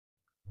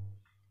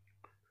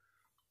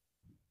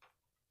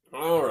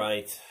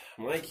Alright,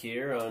 Mike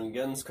here on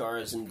Guns,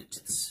 Cars, and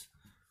Digits.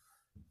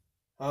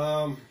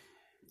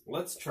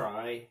 Let's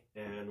try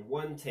and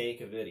one take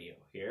a video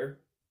here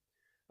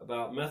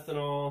about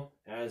methanol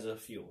as a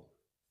fuel.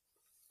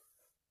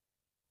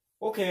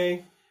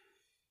 Okay,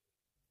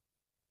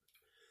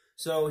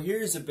 so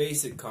here's a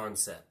basic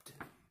concept.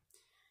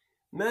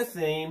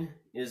 Methane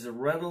is a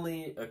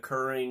readily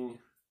occurring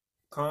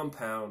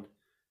compound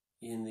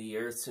in the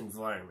Earth's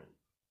environment.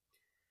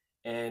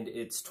 And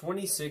it's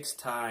 26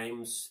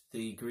 times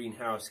the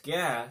greenhouse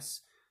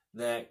gas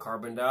that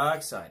carbon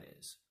dioxide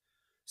is.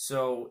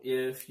 So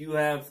if you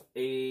have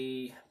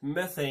a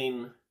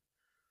methane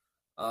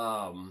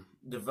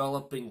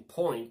developing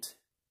point,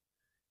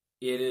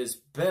 it is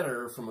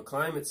better from a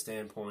climate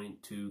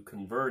standpoint to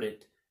convert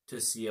it to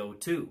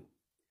CO2.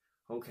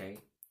 Okay.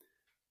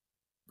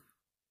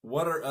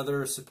 What are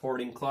other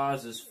supporting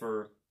clauses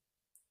for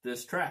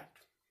this tract?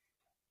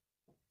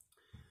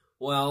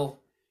 Well,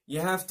 you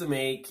have to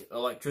make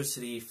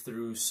electricity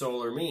through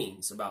solar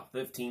means, about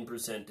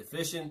 15%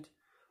 efficient,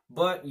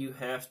 but you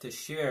have to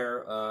share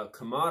a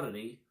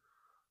commodity,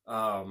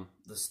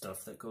 the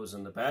stuff that goes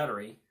in the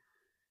battery.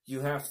 You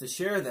have to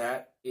share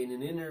that in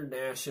an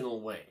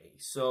international way,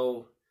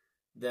 so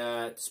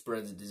that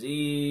spreads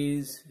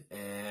disease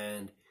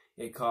and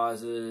it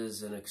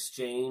causes an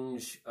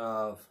exchange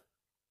of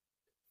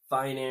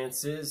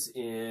finances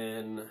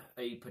in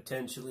a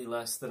potentially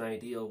less than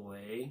ideal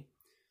way.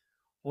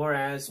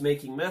 Whereas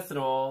making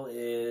methanol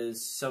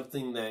is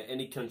something that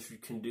any country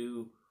can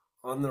do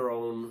on their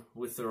own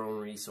with their own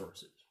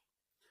resources.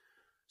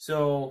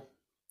 So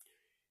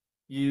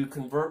you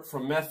convert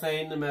from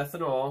methane to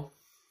methanol.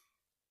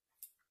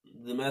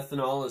 The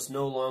methanol is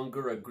no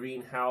longer a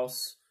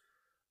greenhouse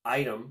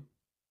item,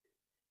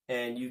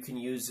 and you can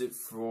use it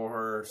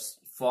for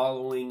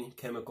following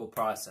chemical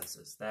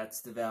processes. That's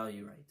the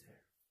value right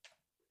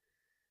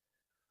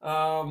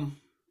there.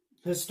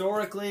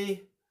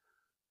 Historically,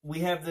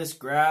 we have this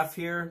graph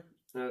here.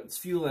 It's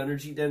fuel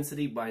energy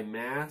density by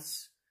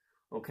mass.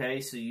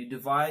 Okay, so you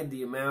divide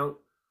the amount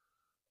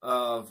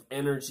of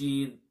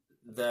energy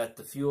that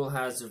the fuel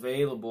has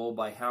available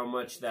by how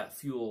much that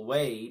fuel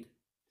weighed.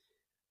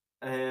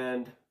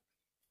 And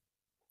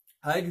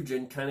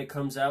hydrogen kind of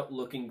comes out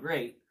looking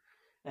great.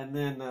 And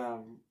then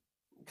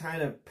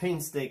kind of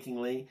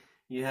painstakingly,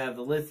 you have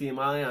the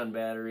lithium-ion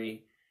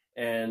battery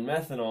and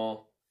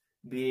methanol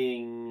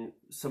being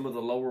some of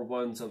the lower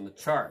ones on the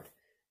chart.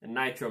 And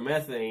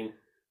nitromethane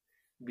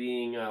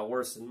being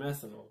worse than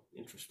methanol,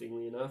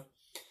 interestingly enough.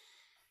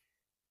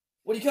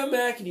 When you come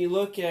back and you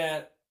look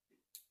at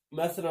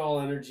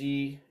methanol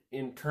energy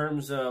in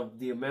terms of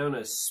the amount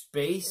of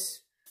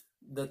space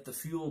that the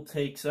fuel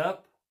takes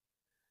up,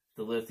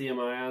 the lithium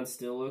ion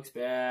still looks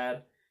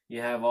bad.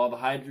 You have all the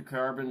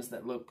hydrocarbons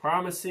that look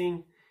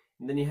promising,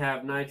 and then you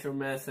have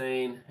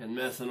nitromethane and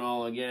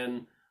methanol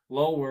again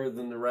lower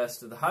than the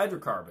rest of the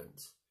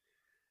hydrocarbons.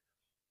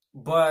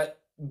 But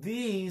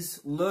these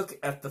look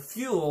at the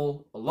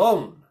fuel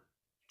alone,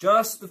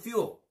 just the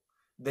fuel.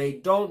 They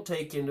don't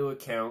take into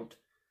account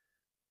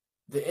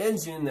the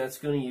engine that's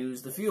going to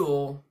use the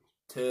fuel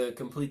to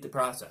complete the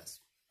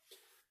process.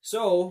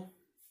 So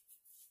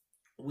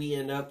we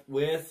end up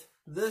with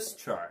this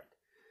chart.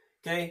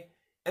 Okay,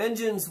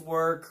 engines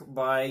work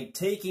by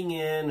taking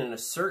in a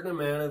certain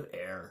amount of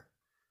air.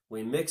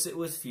 We mix it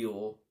with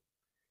fuel,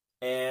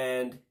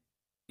 and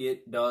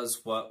it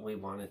does what we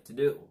want it to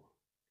do.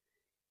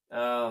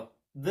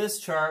 This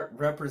chart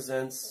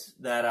represents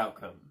that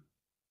outcome.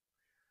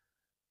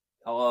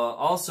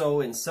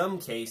 Also, in some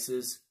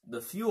cases, the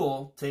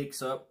fuel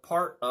takes up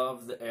part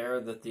of the air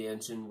that the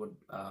engine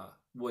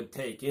would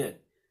take in.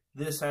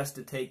 This has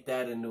to take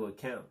that into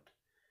account.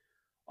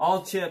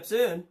 All chips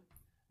in,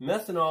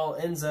 methanol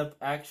ends up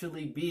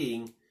actually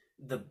being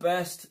the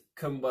best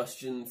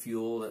combustion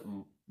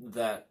fuel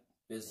that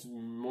is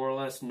more or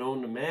less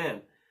known to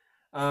man.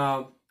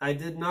 I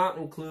did not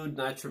include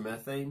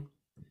nitromethane,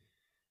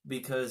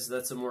 because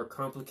that's a more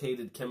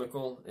complicated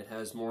chemical. It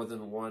has more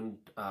than one.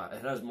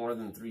 It has more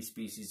than 3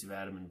 species of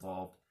atom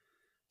involved.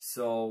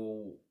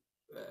 So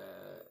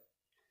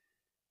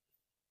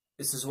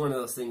this is one of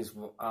those things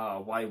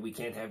why we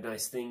can't have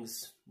nice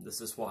things.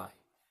 This is why.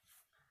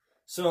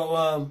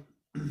 So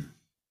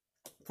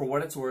for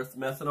what it's worth,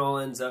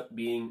 methanol ends up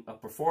being a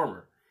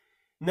performer.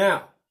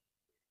 Now,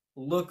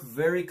 look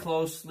very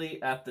closely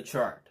at the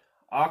chart.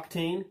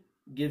 Octane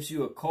gives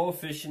you a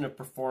coefficient of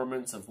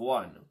performance of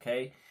 1.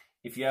 Okay.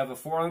 If you have a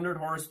 400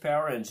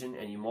 horsepower engine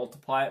and you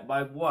multiply it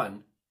by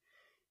 1,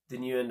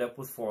 then you end up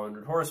with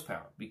 400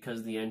 horsepower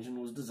because the engine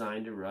was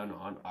designed to run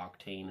on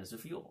octane as a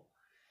fuel.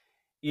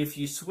 If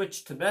you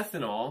switch to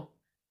methanol,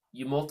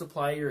 you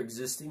multiply your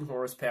existing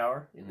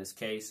horsepower, in this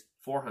case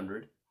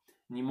 400,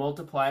 and you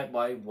multiply it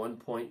by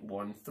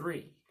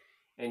 1.13,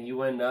 and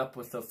you end up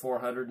with a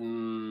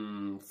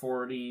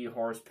 440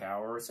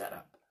 horsepower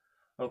setup.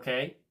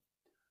 Okay?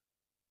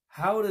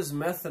 How does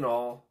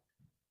methanol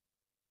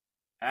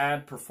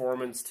add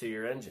performance to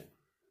your engine?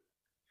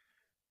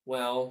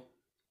 Well,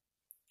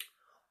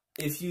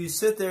 if you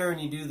sit there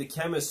and you do the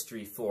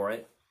chemistry for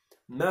it,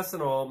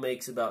 methanol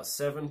makes about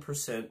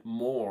 7%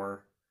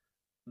 more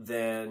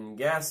than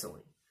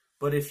gasoline.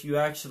 But if you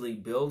actually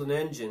build an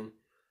engine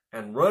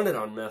and run it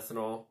on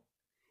methanol,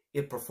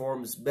 it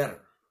performs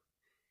better.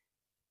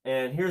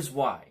 And here's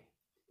why,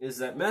 is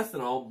that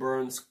methanol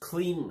burns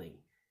cleanly.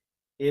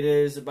 It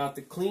is about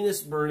the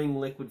cleanest burning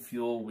liquid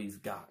fuel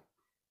we've got.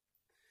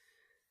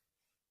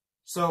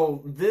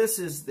 So this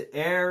is the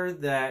air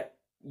that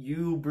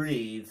you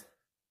breathe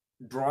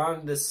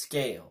drawn to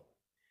scale.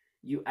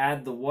 You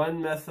add the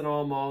one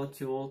methanol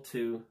molecule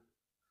to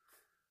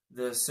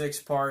the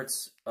 6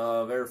 parts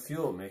of air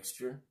fuel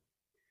mixture,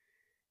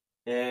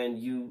 and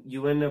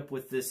you end up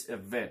with this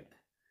event.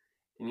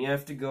 And you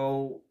have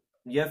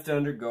to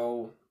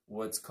undergo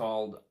what's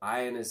called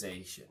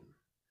ionization.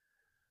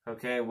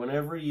 Okay,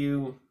 whenever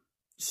you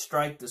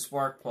strike the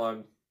spark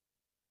plug,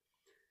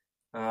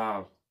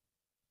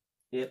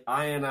 it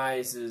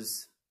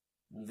ionizes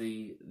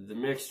the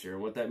mixture.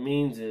 What that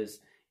means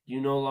is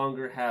you no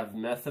longer have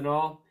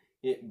methanol.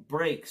 It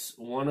breaks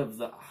one of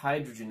the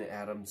hydrogen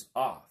atoms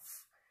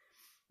off.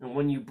 And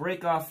when you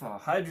break off a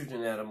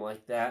hydrogen atom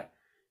like that,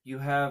 you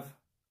have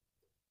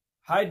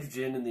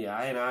hydrogen in the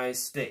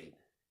ionized state.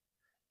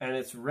 And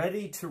it's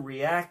ready to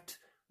react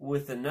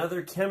with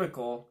another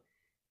chemical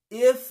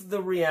if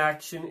the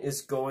reaction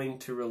is going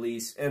to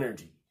release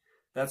energy.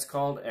 That's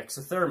called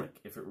exothermic.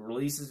 If it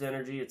releases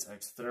energy, it's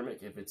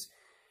exothermic. If it's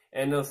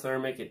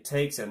endothermic, it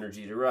takes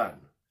energy to run.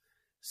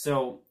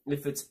 So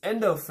if it's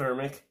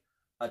endothermic,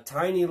 a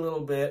tiny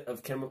little bit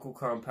of chemical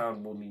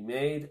compound will be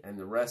made and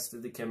the rest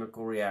of the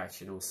chemical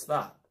reaction will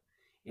stop.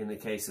 In the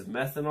case of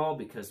methanol,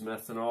 because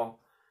methanol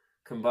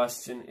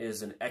combustion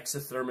is an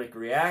exothermic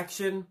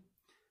reaction,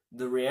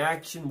 the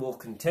reaction will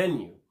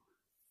continue.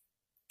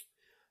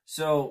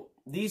 So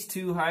these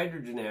 2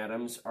 hydrogen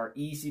atoms are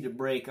easy to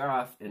break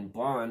off and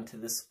bond to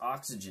this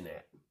oxygen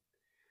atom.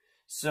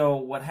 So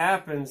what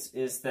happens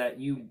is that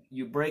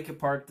you break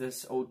apart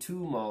this O2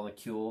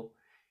 molecule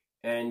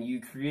and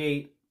you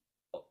create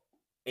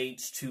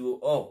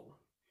H2O.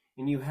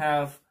 And you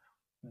have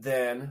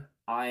then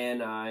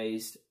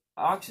ionized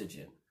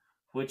oxygen,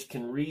 which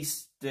can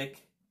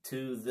re-stick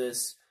to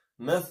this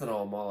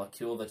methanol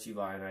molecule that you've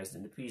ionized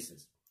into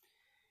pieces,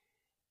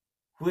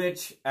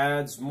 which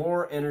adds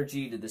more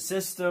energy to the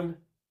system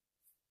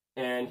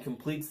and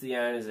completes the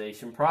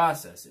ionization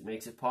process. It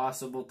makes it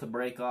possible to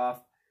break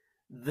off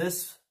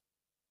this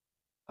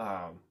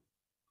HO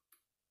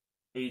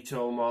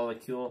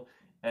molecule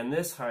and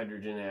this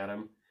hydrogen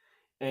atom,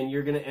 and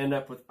you're going to end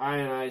up with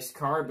ionized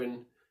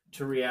carbon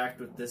to react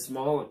with this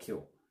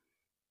molecule.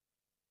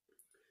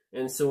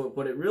 And so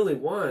what it really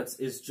wants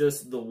is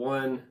just the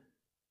one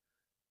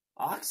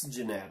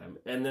oxygen atom,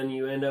 and then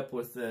you end up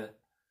with an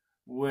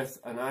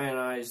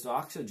ionized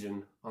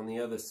oxygen on the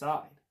other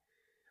side.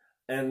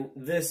 And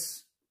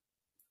this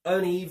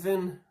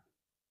uneven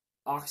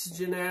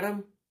oxygen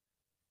atom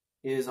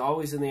is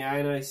always in the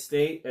ionized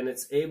state, and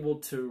it's able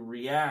to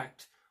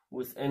react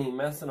with any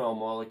methanol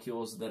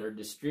molecules that are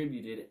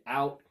distributed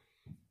out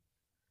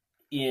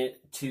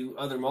to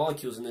other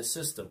molecules in this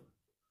system.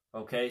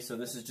 Okay, so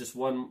this is just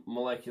one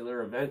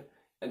molecular event,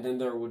 and then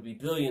there would be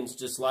billions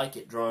just like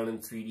it drawn in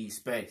 3D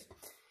space.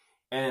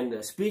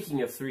 And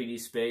speaking of 3D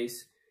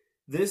space,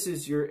 this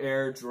is your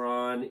air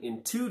drawn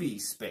in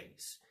 2D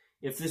space.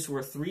 If this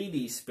were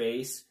 3D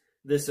space,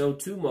 this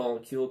O2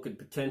 molecule could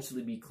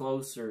potentially be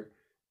closer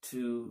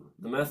to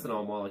the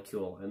methanol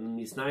molecule, and then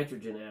these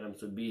nitrogen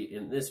atoms would be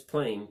in this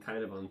plane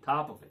kind of on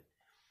top of it.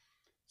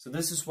 So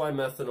this is why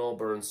methanol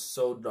burns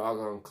so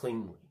doggone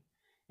cleanly.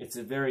 It's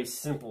a very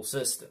simple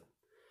system.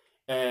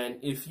 And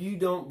if you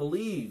don't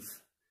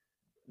believe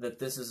that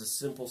this is a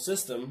simple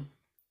system,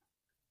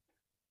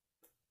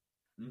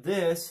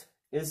 this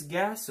is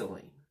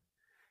gasoline.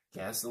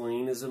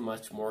 Gasoline is a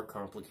much more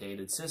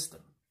complicated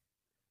system.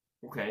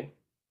 Okay?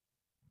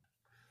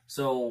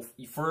 So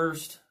the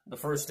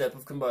first step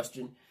of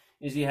combustion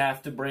is you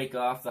have to break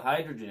off the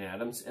hydrogen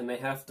atoms, and they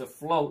have to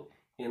float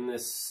in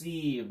this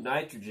sea of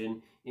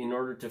nitrogen in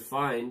order to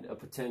find a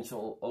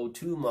potential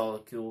O2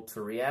 molecule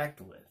to react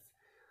with.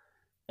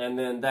 And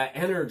then that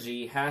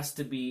energy has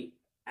to be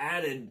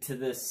added to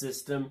this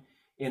system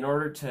in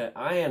order to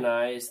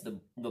ionize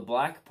the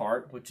black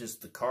part, which is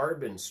the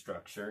carbon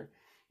structure,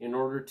 in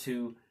order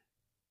to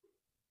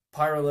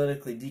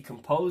pyrolytically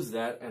decompose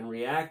that and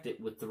react it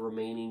with the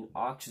remaining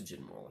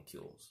oxygen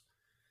molecules.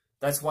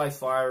 That's why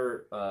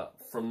fire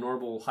from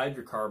normal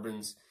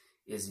hydrocarbons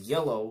is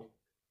yellow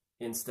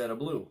instead of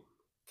blue.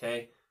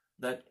 Okay,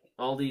 that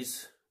all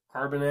these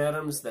carbon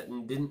atoms that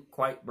didn't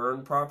quite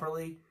burn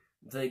properly,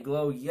 they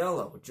glow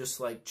yellow, just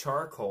like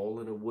charcoal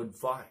in a wood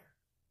fire.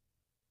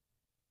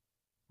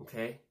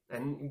 Okay,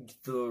 and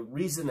the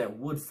reason that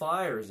wood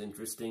fire is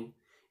interesting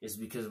is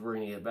because we're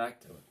going to get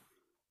back to it.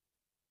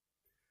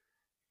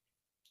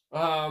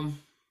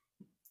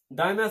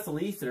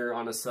 Dimethyl ether,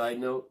 on a side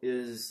note,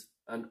 is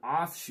an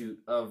offshoot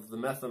of the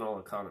methanol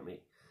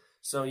economy.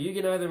 So you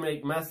can either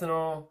make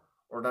methanol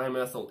or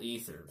dimethyl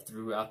ether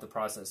throughout the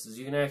processes.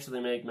 You can actually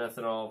make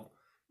methanol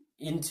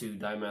into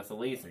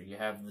dimethyl ether.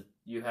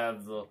 You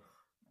have the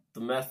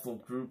the methyl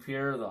group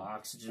here, the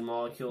oxygen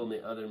molecule, and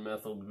the other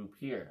methyl group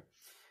here.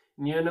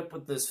 And you end up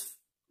with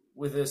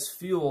this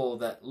fuel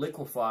that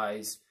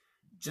liquefies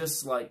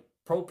just like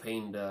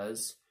propane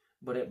does,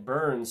 but it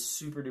burns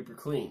super duper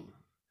clean.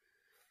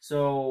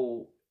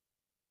 So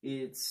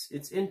it's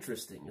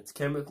interesting. It's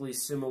chemically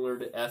similar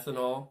to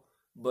ethanol,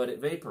 but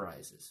it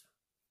vaporizes.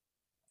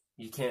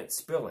 You can't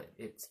spill it.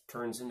 It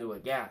turns into a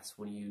gas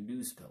when you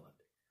do spill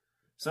it.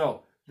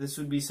 So this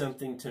would be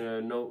something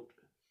to note.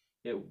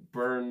 It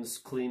burns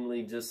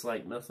cleanly just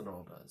like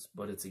methanol does,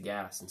 but it's a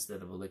gas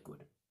instead of a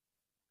liquid.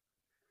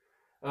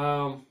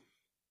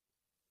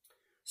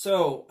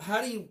 So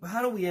how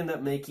do we end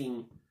up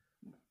making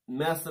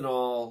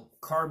methanol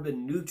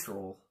carbon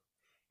neutral,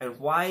 and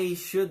why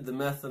should the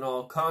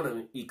methanol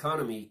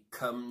economy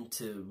come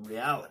to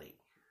reality?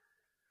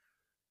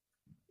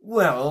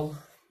 Well,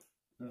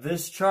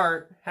 this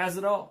chart has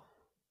it all.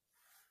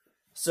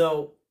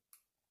 So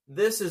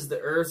this is the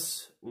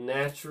Earth's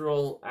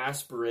natural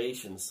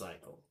aspiration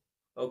cycle,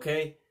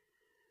 okay?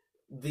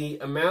 The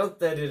amount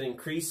that it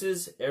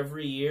increases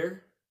every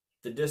year,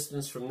 the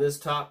distance from this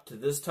top to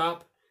this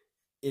top,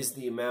 is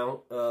the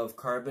amount of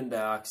carbon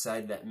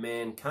dioxide that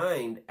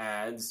mankind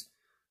adds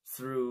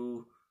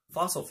through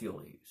fossil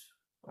fuel use,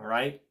 all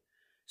right?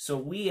 So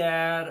we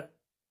add,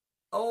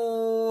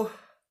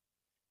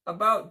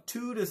 about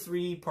 2 to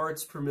 3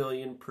 parts per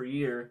million per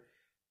year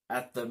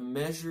at the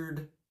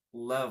measured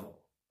level,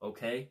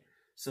 okay?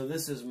 So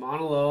this is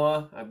Mauna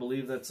Loa, I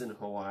believe that's in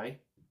Hawaii.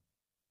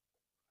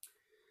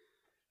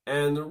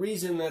 And the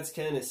reason that's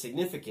kind of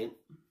significant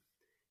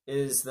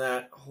is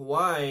that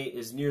Hawaii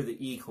is near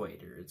the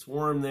equator. It's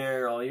warm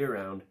there all year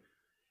round.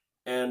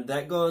 And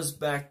that goes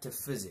back to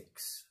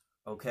physics,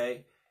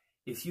 okay?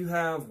 If you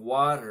have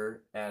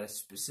water at a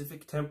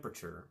specific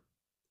temperature,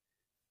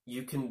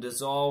 you can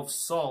dissolve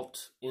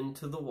salt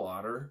into the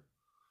water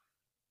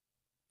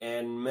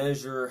and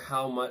measure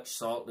how much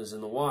salt is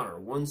in the water.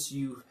 Once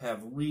you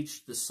have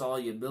reached the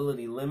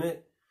solubility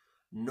limit,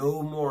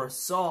 no more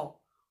salt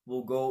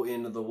will go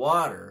into the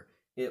water.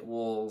 It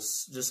will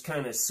just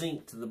kind of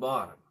sink to the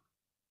bottom.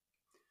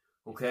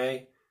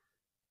 Okay?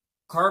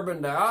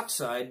 Carbon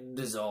dioxide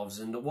dissolves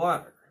into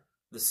water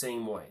the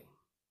same way.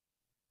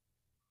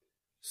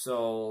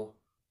 So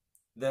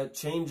that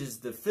changes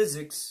the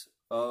physics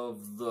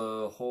of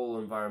the whole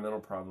environmental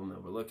problem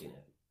that we're looking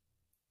at.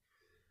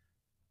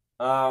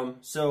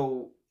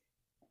 So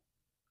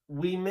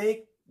we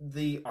make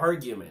the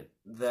argument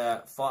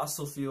that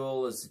fossil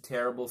fuel is a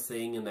terrible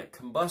thing and that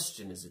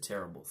combustion is a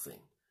terrible thing.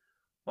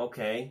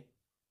 Okay,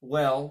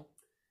 well,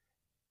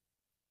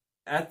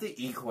 at the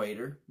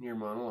equator near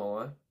Mauna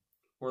Loa,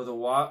 where the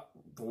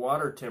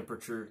water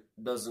temperature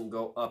doesn't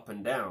go up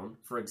and down,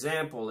 for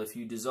example, if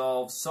you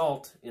dissolve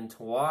salt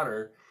into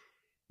water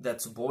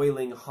that's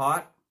boiling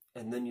hot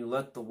and then you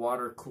let the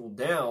water cool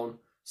down,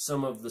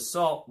 some of the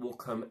salt will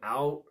come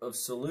out of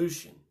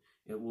solution.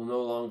 It will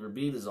no longer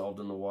be dissolved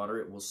in the water.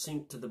 It will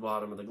sink to the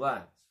bottom of the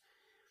glass.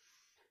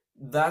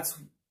 That's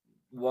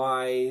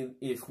why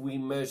if we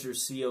measure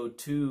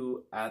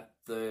CO2 at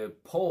the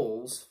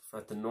poles,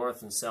 at the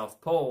North and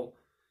South Pole,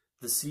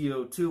 the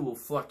CO2 will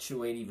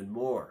fluctuate even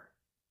more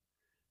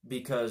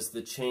because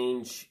the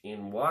change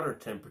in water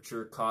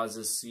temperature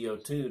causes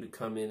CO2 to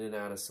come in and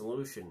out of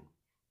solution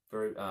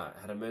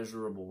at a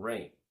measurable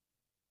rate.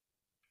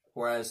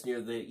 Whereas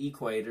near the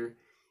equator,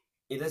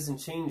 it doesn't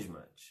change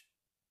much.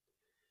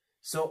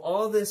 So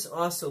all this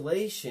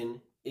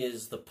oscillation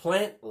is the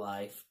plant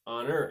life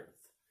on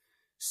Earth.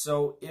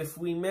 So if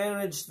we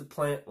manage the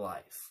plant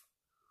life,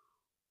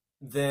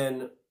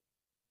 then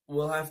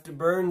we'll have to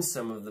burn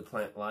some of the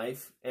plant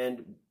life,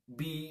 and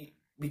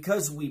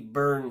because we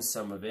burn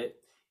some of it,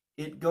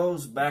 it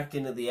goes back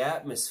into the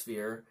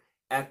atmosphere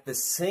at the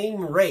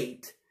same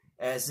rate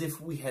as if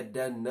we had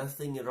done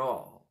nothing at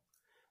all.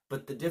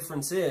 But the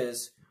difference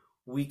is,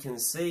 we can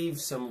save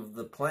some of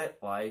the plant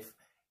life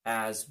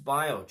as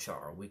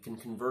biochar. We can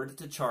convert it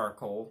to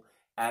charcoal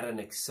at an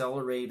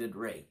accelerated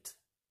rate.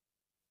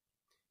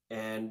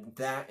 And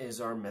that is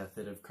our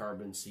method of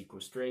carbon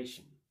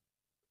sequestration.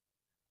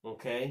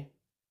 Okay?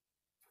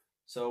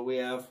 So we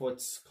have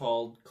what's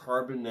called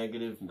carbon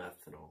negative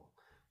methanol.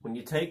 When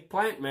you take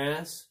plant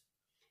mass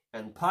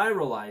and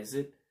pyrolyze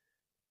it,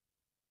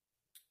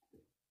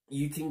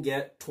 you can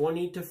get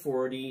 20 to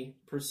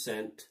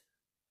 40%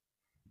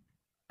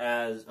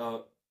 as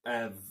of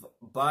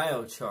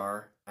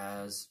biochar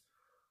as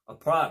a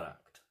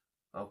product,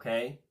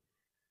 okay?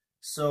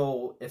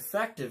 So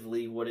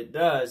effectively what it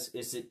does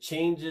is it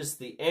changes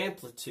the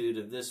amplitude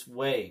of this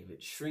wave.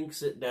 It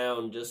shrinks it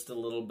down just a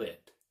little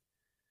bit.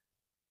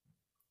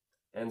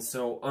 And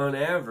so on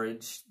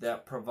average,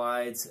 that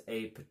provides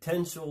a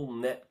potential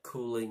net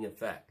cooling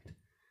effect.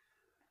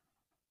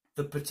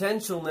 The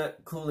potential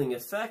net cooling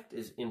effect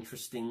is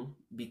interesting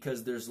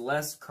because there's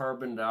less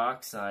carbon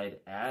dioxide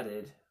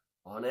added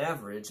on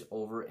average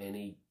over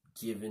any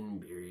given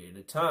period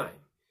of time.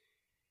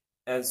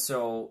 And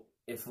so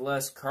if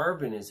less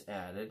carbon is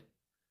added,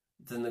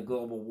 then the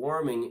global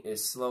warming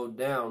is slowed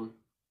down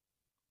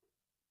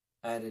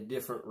at a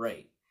different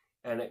rate,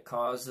 and it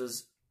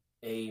causes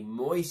a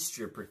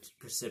moisture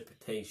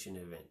precipitation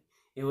event.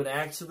 It would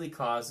actually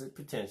cause it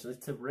potentially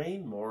to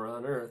rain more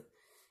on Earth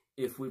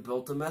if we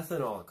built a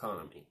methanol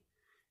economy.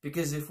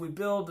 Because if we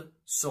build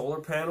solar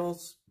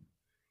panels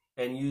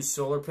and use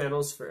solar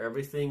panels for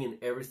everything and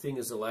everything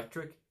is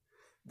electric,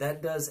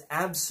 that does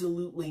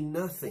absolutely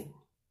nothing.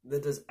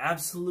 That does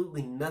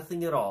absolutely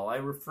nothing at all. I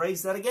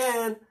rephrase that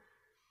again.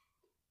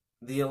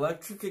 The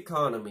electric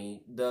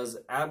economy does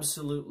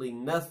absolutely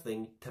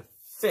nothing to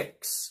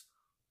fix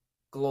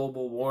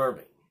global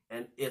warming.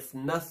 And if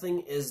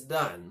nothing is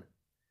done,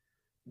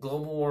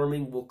 global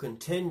warming will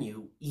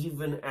continue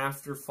even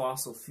after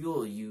fossil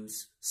fuel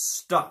use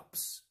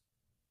stops.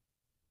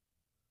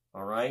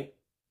 All right?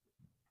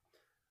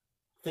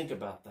 Think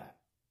about that.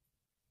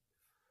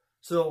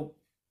 So,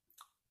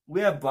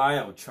 we have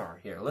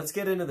biochar here. Let's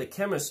get into the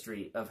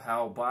chemistry of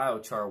how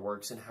biochar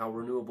works and how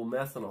renewable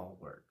methanol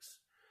works.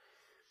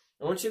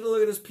 I want you to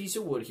look at this piece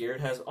of wood here.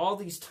 It has all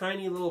these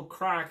tiny little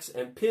cracks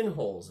and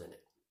pinholes in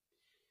it.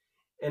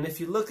 And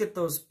if you look at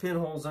those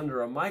pinholes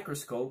under a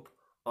microscope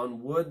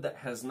on wood that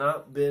has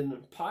not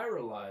been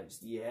pyrolyzed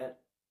yet,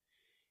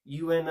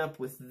 you end up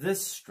with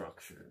this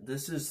structure.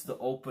 This is the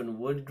open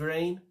wood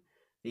grain.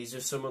 These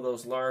are some of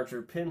those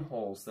larger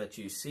pinholes that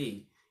you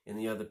see in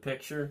the other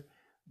picture.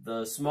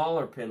 The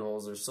smaller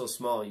pinholes are so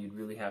small you'd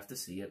really have to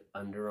see it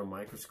under a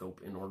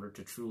microscope in order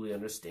to truly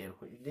understand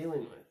what you're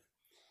dealing with.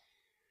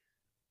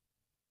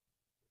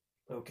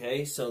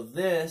 Okay, so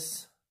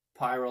this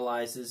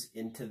pyrolyzes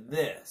into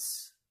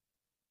this.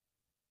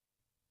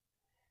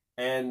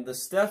 And the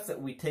stuff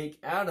that we take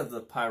out of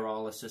the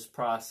pyrolysis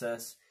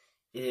process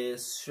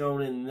is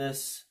shown in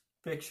this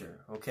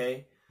picture,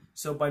 okay?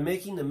 So by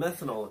making the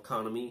methanol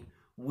economy,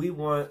 we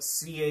want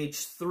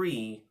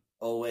CH3OH,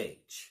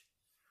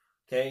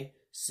 okay?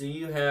 So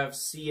you have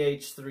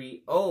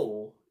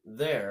CH3O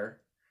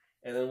there,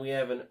 and then we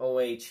have an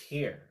OH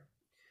here.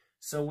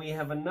 So we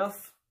have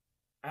enough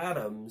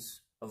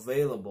atoms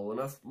available,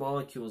 enough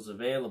molecules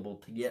available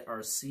to get our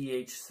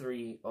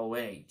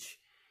CH3OH.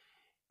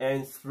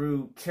 And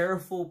through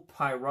careful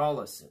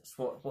pyrolysis,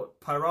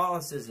 what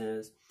pyrolysis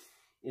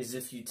is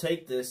if you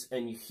take this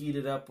and you heat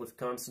it up with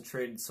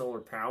concentrated solar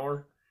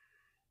power,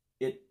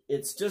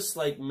 it's just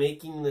like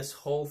making this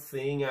whole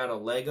thing out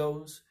of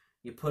Legos.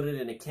 You put it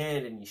in a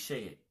can and you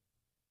shake it.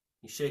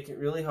 You shake it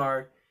really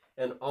hard,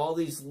 and all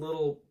these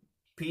little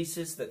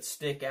pieces that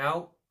stick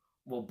out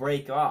will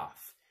break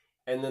off.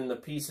 And then the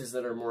pieces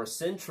that are more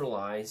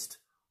centralized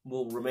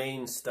will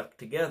remain stuck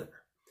together.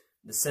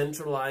 The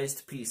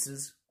centralized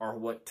pieces are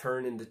what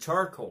turn into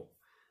charcoal.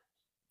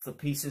 The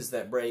pieces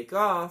that break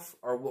off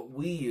are what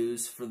we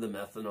use for the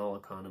methanol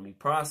economy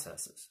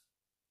processes.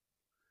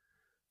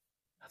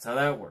 That's how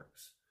that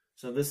works.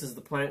 So this is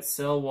the plant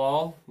cell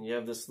wall. You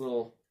have this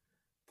little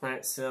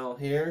plant cell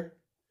here.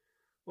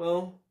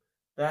 Well,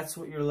 that's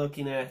what you're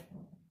looking at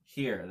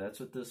here. That's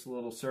what this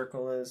little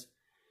circle is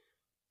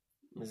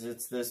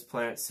it's this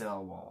plant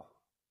cell wall.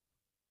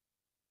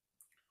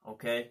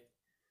 Okay?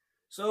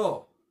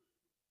 So,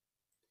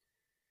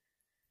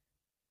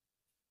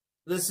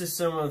 this is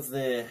some of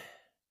the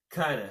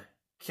kind of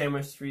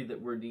chemistry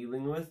that we're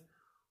dealing with.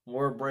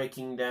 We're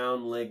breaking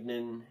down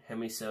lignin,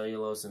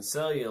 hemicellulose, and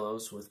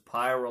cellulose with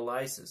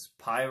pyrolysis.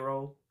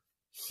 Pyro,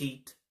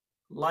 heat,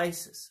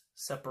 lysis,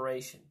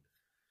 separation.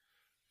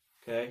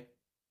 Okay?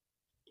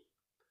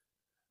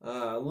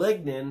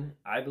 Lignin,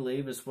 I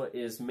believe, is what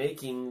is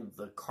making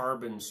the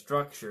carbon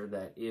structure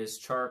that is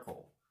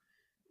charcoal.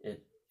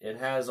 It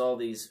has all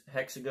these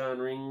hexagon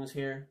rings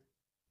here.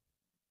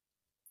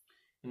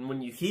 And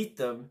when you heat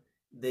them,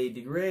 they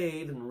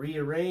degrade and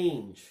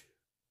rearrange.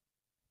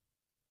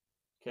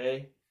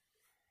 Okay?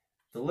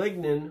 The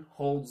lignin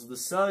holds the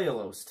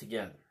cellulose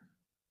together.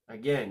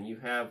 Again, you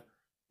have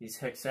these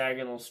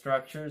hexagonal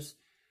structures.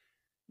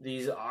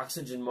 These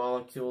oxygen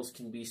molecules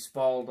can be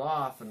spalled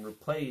off and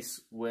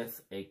replaced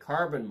with a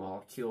carbon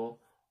molecule,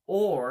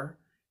 or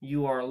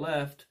you are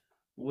left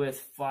with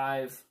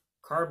 5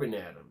 carbon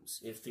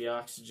atoms if the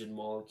oxygen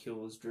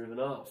molecule is driven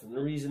off. And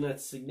the reason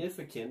that's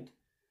significant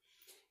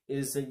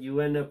is that you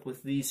end up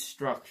with these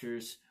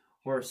structures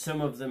where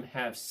some of them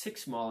have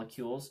 6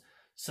 molecules,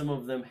 some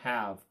of them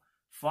have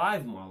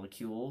 5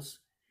 molecules,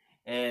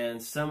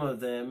 and some of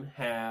them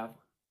have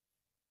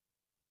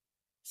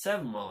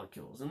 7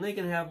 molecules. And they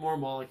can have more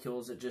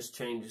molecules. It just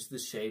changes the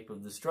shape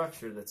of the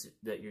structure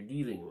that you're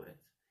dealing with.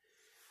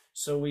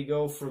 So we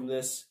go from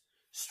this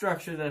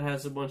structure that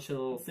has a bunch of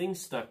little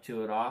things stuck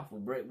to it off.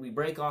 We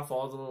break off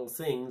all the little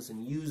things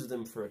and use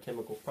them for a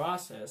chemical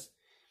process.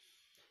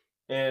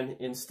 And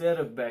instead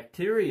of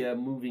bacteria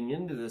moving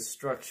into this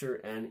structure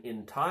and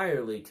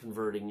entirely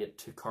converting it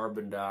to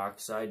carbon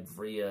dioxide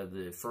via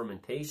the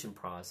fermentation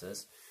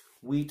process,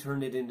 we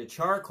turn it into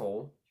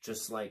charcoal,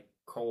 just like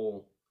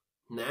coal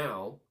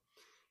now,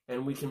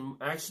 and we can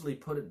actually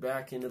put it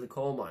back into the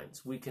coal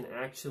mines. We can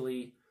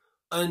actually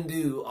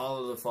undo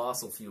all of the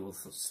fossil fuel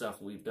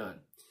stuff we've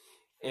done.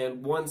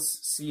 And once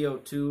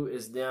CO2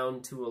 is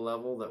down to a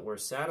level that we're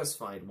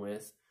satisfied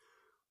with,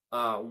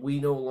 we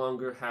no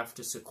longer have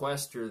to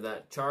sequester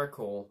that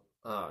charcoal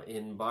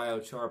in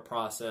biochar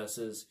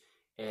processes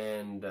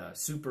and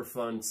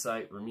Superfund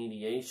site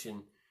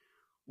remediation,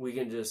 we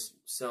can just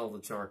sell the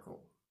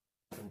charcoal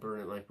and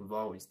burn it like we've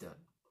always done.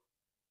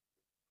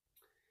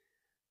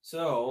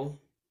 So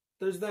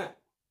there's that.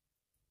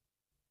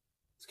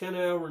 It's kind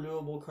of how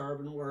renewable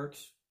carbon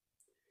works.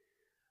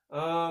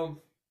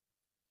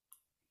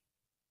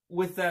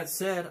 With that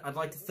said, I'd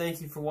like to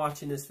thank you for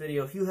watching this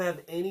video. If you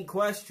have any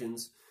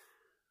questions,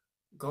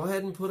 go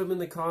ahead and put them in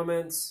the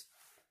comments.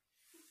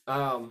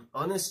 On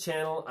this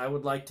channel, I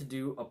would like to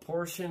do a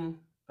portion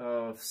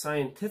of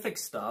scientific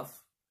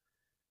stuff,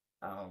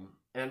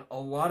 and a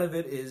lot of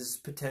it is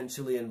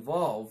potentially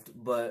involved,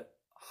 but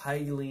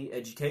highly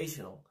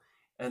educational.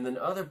 And then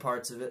other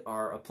parts of it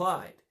are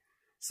applied.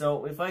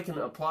 So if I can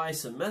apply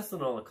some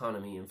methanol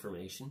economy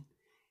information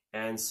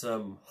and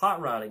some hot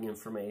rodding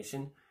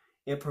information,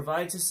 it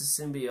provides us a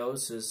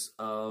symbiosis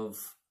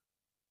of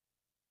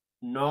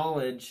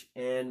knowledge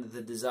and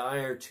the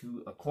desire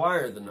to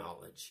acquire the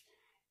knowledge.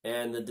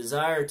 And the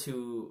desire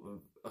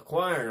to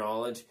acquire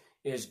knowledge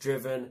is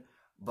driven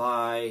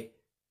by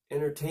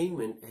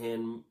entertainment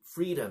and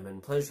freedom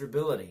and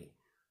pleasurability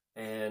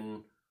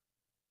and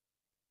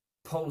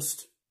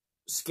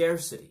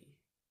post-scarcity.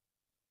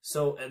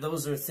 So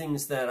those are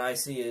things that I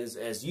see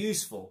as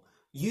useful.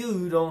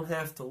 You don't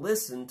have to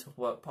listen to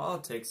what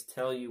politics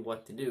tell you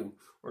what to do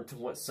or to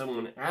what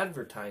someone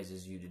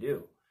advertises you to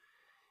do.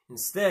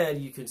 Instead,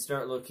 you can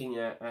start looking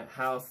at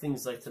how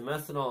things like the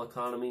methanol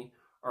economy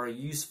are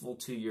useful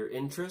to your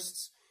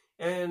interests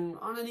and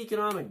on an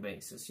economic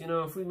basis. You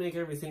know, if we make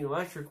everything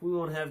electric, we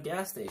won't have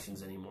gas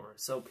stations anymore.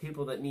 So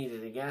people that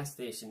needed a gas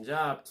station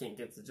job can't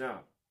get the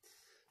job.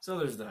 So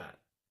there's that.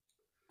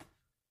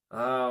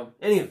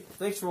 Anyway,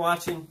 thanks for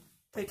watching.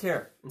 Take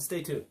care and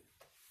stay tuned.